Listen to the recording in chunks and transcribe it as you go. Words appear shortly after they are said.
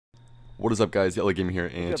What is up, guys? Yellow Gamer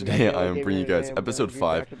here, and today I am bringing you guys episode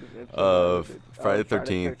 5 of Friday the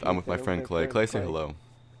 13th. I'm with my friend Clay. Clay, say hello.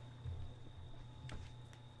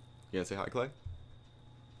 You gonna say hi, Clay?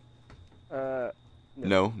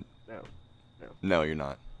 No. No, you're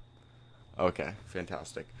not. Okay,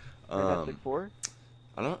 fantastic. Fantastic 4?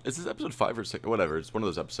 I don't know. Is this episode 5 or 6? Whatever. It's one of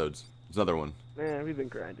those episodes. It's another one. Man, we've been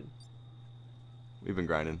grinding. We've been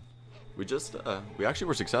grinding. We just, we actually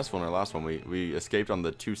were successful in our last one. We escaped on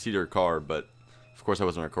the 2-seater car, but of course I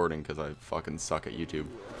wasn't recording because I fucking suck at YouTube.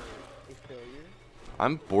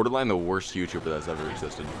 I'm borderline the worst YouTuber that's ever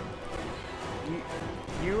existed.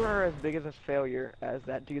 You are as big as a failure as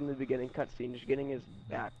that dude in the beginning cutscene, just getting his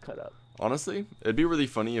back cut up. Honestly, it'd be really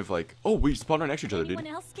funny if like, oh, we spawned right next to each other, dude.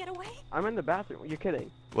 Anyone else get away? I'm in the bathroom. You're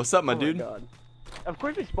kidding. What's up, my dude? My God. Of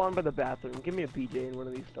course we spawned by the bathroom. Give me a BJ in one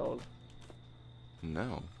of these stalls.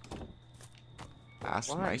 No.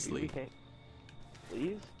 Ask Why, nicely. dude,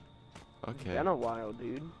 please? Okay. Been a while,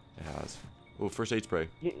 dude. It has. Oh, first aid spray.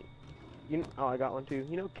 Oh, I got one too.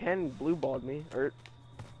 You know, Ken blue-balled me. Or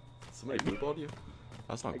Somebody blue-balled you?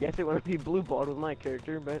 That's not I cool. guess it wouldn't be blue-balled with my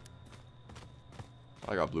character, but...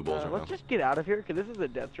 I got blue balls right let's now. just get out of here, because this is a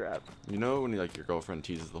death trap. You know when like your girlfriend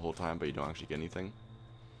teases the whole time, but you don't actually get anything?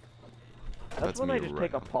 That's when me I just right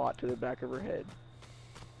take a now. pot to the back of her head.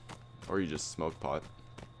 Or you just smoke pot.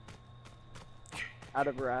 Out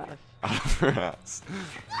of her ass. Out of her ass.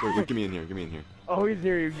 Wait, get me in here, get me in here. Oh, he's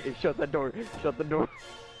near you. Shut that door. Shut the door.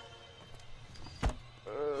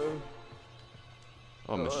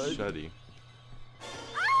 Oh, machete.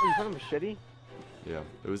 Oh, you found a machete? Yeah,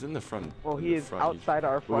 it was in the front. Well, in he the is front. outside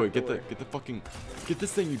our front Wait, door. get the fucking, get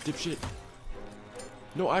this thing, you dipshit.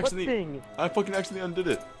 No, I What actually, thing? I fucking accidentally undid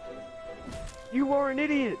it. You are an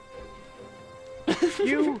idiot.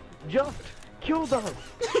 You just killed us.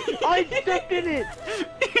 I stepped in it.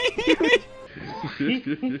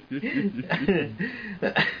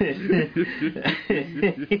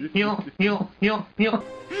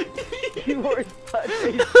 You are such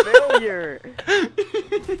a failure.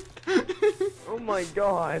 Oh my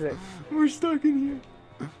God. We're stuck in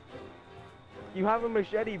here. You have a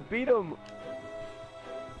machete. Beat him.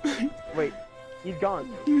 Wait, he's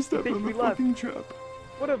gone. You stepped thinks on the we left. fucking trap.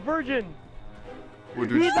 What a virgin. What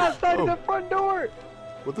do we He's do? outside Oh, of the front door.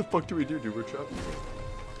 what the fuck do we do, dude? We're trapped in here.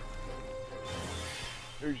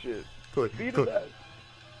 Oh shit. Clay, Beat Clay. his ass.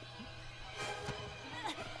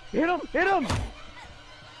 Hit him! Hit him!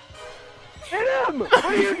 Hit him! What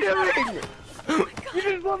are you doing? You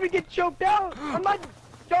just let me get choked out! I'm not...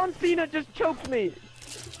 John Cena just choked me!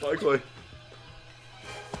 Bye, Clay.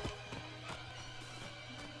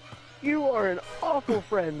 You are an awful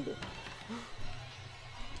friend.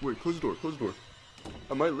 Wait, close the door, close the door.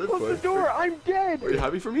 I might live, Close Clay. the door! I'm dead! Are you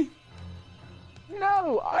happy for me?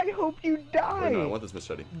 No! I hope you die! Wait, no, I want this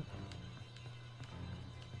machete.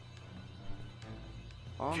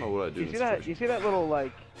 I don't know what I do. You see that? You see that little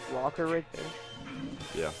like locker right there?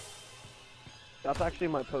 Yeah. That's actually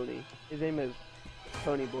my pony. His name is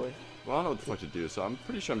Pony Boy. Well, I don't know what the fuck to do, so I'm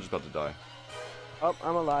pretty sure I'm just about to die. Oh,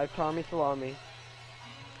 I'm alive. Tommy Salami.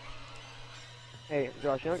 Hey,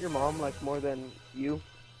 Josh, you know what your mom likes more than you?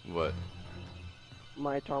 What?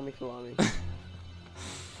 My Tommy Salami.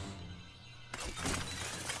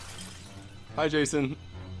 Hi, Jason.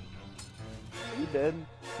 Are you dead?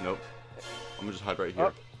 Nope. I'm gonna just hide right here.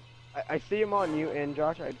 Oh, I see him on you, and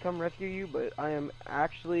Josh, I'd come rescue you, but I am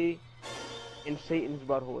actually in Satan's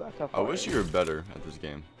butthole. That's how I far wish you were better at this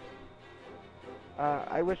game.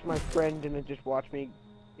 I wish my friend didn't just watch me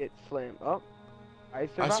get slammed. Oh, I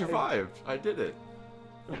survived. I survived. I did it.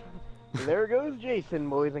 There goes Jason,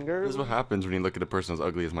 boys and girls. This is what happens when you look at a person as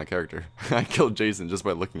ugly as my character. I killed Jason just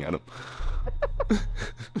by looking at him.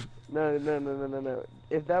 No.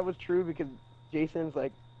 If that was true, because Jason's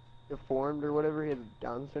like deformed or whatever, he has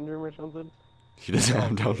Down syndrome or something. He doesn't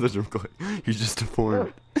have Down syndrome, Clay. He's just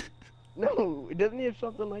deformed. No, doesn't he have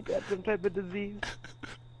something like that? Some type of disease?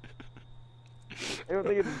 I don't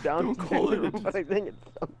think it's Down Don't call it a syndrome, but I think it's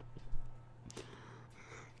something.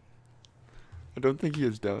 I don't think he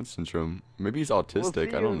has Down syndrome. Maybe he's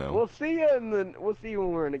autistic. I don't know. We'll see you we'll see you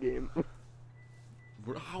when we're in a game.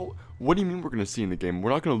 How? What do you mean we're gonna see in the game?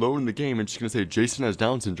 We're not gonna load in the game and just gonna say Jason has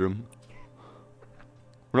Down syndrome.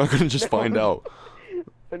 We're not gonna just find out.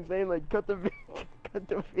 I'm saying like cut the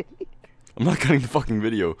video. I'm not cutting the fucking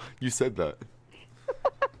video. You said that.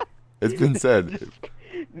 It's been said.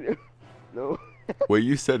 No. What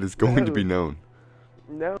you said is going to be known.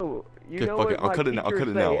 No. You Okay, know fuck what it. I'll my cut it now. I'll teachers cut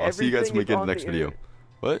it now. say, I'll see you guys when we everything get in the is next on video.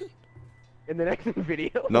 What? In the next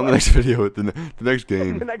video? Not in the next video. The next In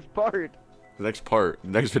game. the next part. The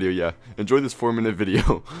next video, yeah. Enjoy this 4-minute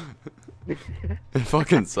video. It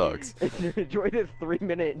fucking sucks. Enjoy this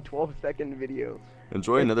 3-minute and 12-second video.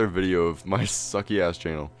 Enjoy another video of my sucky ass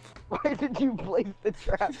channel. Why did you place the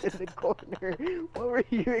trap in the corner? What were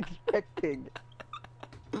you expecting?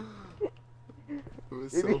 It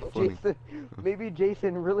was so funny. Maybe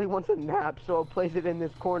Jason really wants a nap, so I'll place it in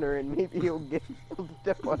this corner, and maybe he'll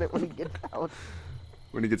step on it when he gets out.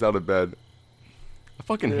 When he gets out of bed. I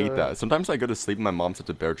fucking hate that. Sometimes I go to sleep and my mom sets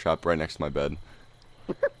a bear trap right next to my bed.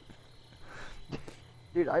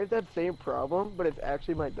 Dude, I have that same problem, but it's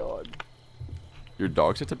actually my dog. Your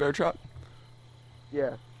dog sets a bear trap?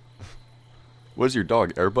 Yeah. What is your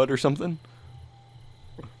dog, Airbud or something?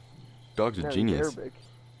 Dog's a No, he's genius. Arabic.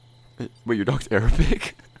 Wait, your dog's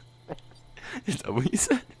Arabic? Is that what you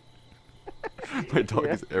said? My dog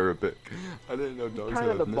Yeah. is Arabic. I didn't know dogs Kinda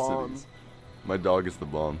had the bomb. ethnicities. My dog is the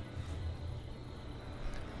bomb.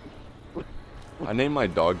 I named my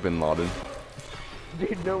dog Bin Laden.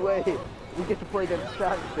 Dude, no way. We get to play them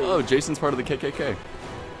track things. Oh, Jason's part of the KKK.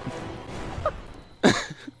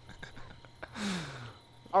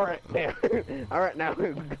 Alright, now. Alright, now,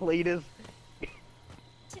 Cletus.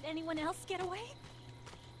 Did anyone else get away?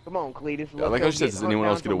 Come on, Cletus. I like how she says, does anyone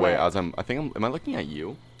else get away? As am I looking at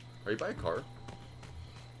you? Are you by a car?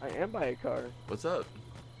 I am by a car. What's up?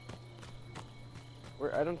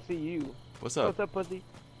 Where I don't see you. What's up? What's up, pussy?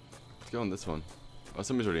 Let's go on this one. Oh,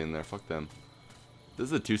 somebody's already in there. Fuck them. This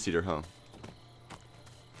is a 2-seater, huh?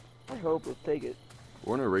 I hope. Let's take it.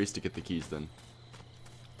 We're in a race to get the keys then.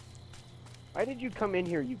 Why did you come in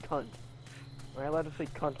here, you cunt? Am I allowed to say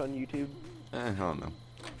cunt on YouTube? I don't know.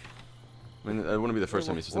 I mean, it wouldn't be the first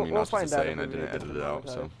time you said something you're we'll not supposed to find out say if and I we didn't really get edit it out,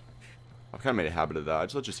 so. demonetized. I've kind of made a habit of that. I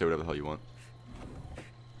just let you say whatever the hell you want.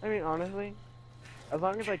 I mean, honestly, as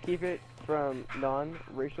long as I keep it from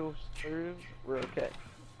non-racial slurs, we're okay.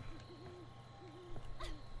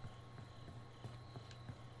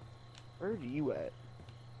 Where are you at?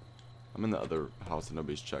 I'm in the other house that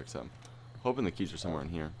nobody's checked, so I'm hoping the keys are somewhere in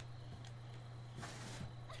here.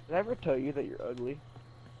 Did I ever tell you that you're ugly?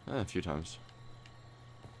 A few times.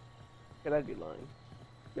 Cause I'd be lying.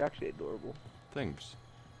 You're actually adorable. Thanks.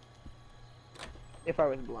 If I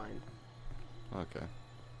was blind. Okay.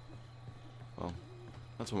 Well,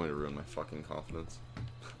 that's one way to ruin my fucking confidence.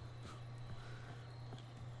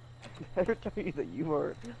 Did I ever tell you that you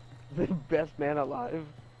are the best man alive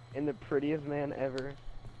and the prettiest man ever?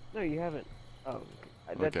 No, you haven't. Oh,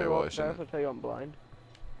 Okay, well, I did I shouldn't. also tell you I'm blind?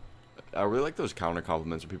 I really like those counter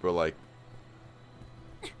compliments where people are like,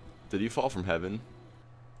 did you fall from heaven?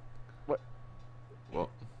 What? Well,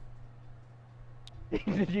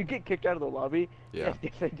 Did you get kicked out of the lobby? yeah.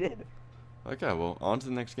 Yes, I did. Okay, well, on to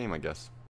the next game, I guess.